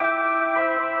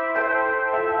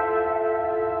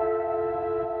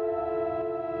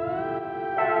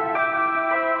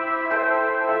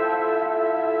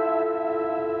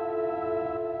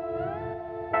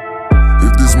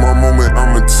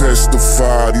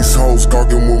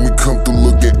gawking when we come through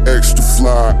looking extra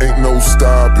fly. Ain't no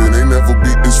stopping, ain't never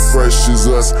be as fresh as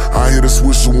us. I hit a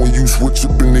swisher when you switch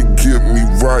up and they get me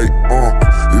right.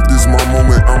 If this my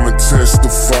moment, I'ma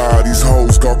testify. These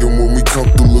hoes gawking when we come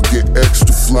through looking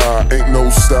extra fly. Ain't no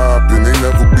stopping, ain't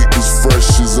never be as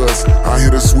fresh as us. I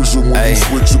hit a swisher when you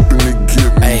switch up and they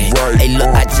get me right. Hey, look,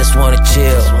 I just wanna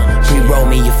chill. Re-roll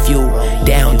me a few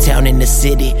downtown in the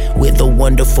city with a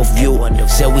wonderful view.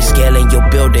 So we scaling your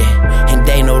building, and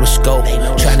they know the scope.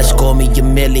 Tryna score me a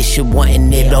milli, shit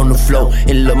wanting it on the floor.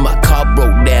 And look, my car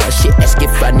broke down, she ask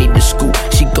if I need the scoop.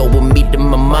 She go with me to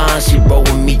my mom, she roll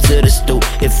with me to the stoop.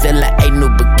 It feel like ain't no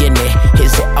beginning,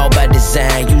 is it all by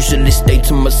design? Usually stay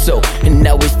to myself, and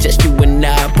now it's just you and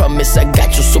I promise I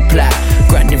got your supply.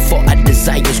 Grinding for our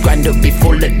desires, grind up be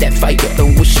full of that fire.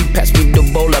 And when she pass me the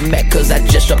bowl, I'm mad cause I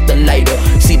just struck the lighter.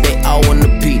 See, they all wanna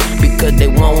be, because they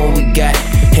want what we got,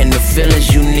 and the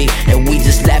feelings unique, and we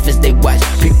just laugh as they watch.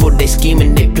 People, they scheme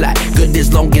and they plot, good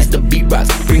as long as the beat rocks.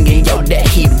 Bringing y'all that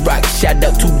heat rock, shout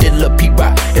out to Dilla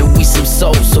P-Rock. And we some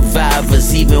soul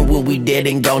survivors, even when we dead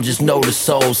and gone, just know the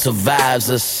soul survives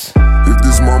us. If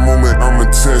this my moment, I'ma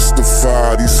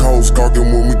testify. These hoes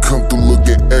gawking when we come through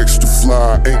looking extra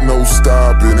fly. Ain't no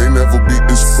stopping, ain't never be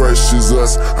as fresh as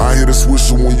us. I hit a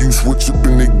swisher when you switch up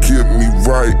and they get me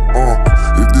right.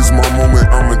 If this my moment,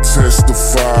 I'ma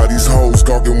testify. These hoes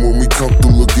gawking when we come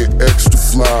through looking extra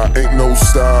fly. Ain't no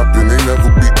stopping, ain't never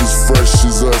be as fresh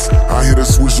as us. I hit a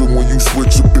swisher when you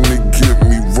switch up and they get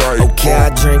me right. Okay,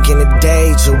 I drink in the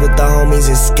day, chill with the homies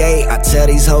and skate. I tell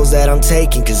these hoes that I'm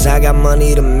taking, cause I got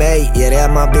money to make. Yeah,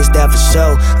 that my bitch, that for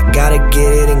sure. I gotta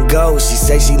get it and go. She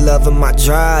say she loving my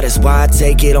drive, that's why I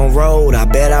take it on road. I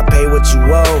bet I pay what you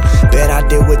owe, bet I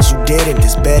did what you didn't.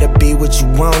 This better be what you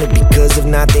wanted, because if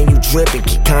not, then you dripping.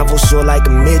 Keep convo short like a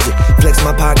midget, flex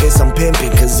my pockets, I'm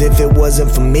pimping. Cause if it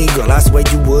wasn't for me, girl, I swear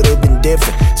you would've been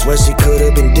different. Swear she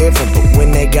could've been different, but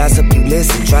when they gossip, you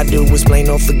listen. Try to explain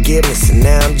no forgiveness, and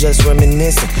now I'm just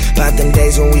reminiscing about them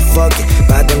days when we fucking,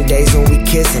 about them days when we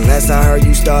kissing. Last I heard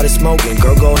you started smoking,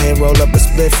 girl, go ahead, roll up a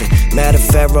spliffin'. Matter of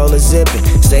fact, roll a zippin'.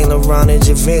 Saint Laurent and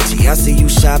Givenchy, I see you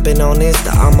shopping on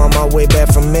Insta. I'm on my way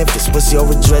back from Memphis. What's your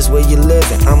address, where you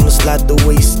living? I'ma slide through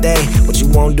where you stay. What you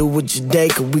won't do with your day,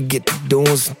 cause we get to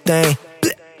doing some thing.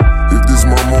 If this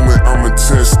my moment, I'ma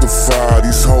testify.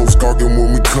 These hoes gawking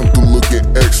when we come through looking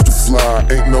extra fly.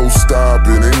 Ain't no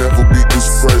stopping, ain't never be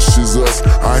as fresh as us.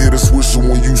 I hit a swisher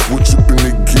when you switch up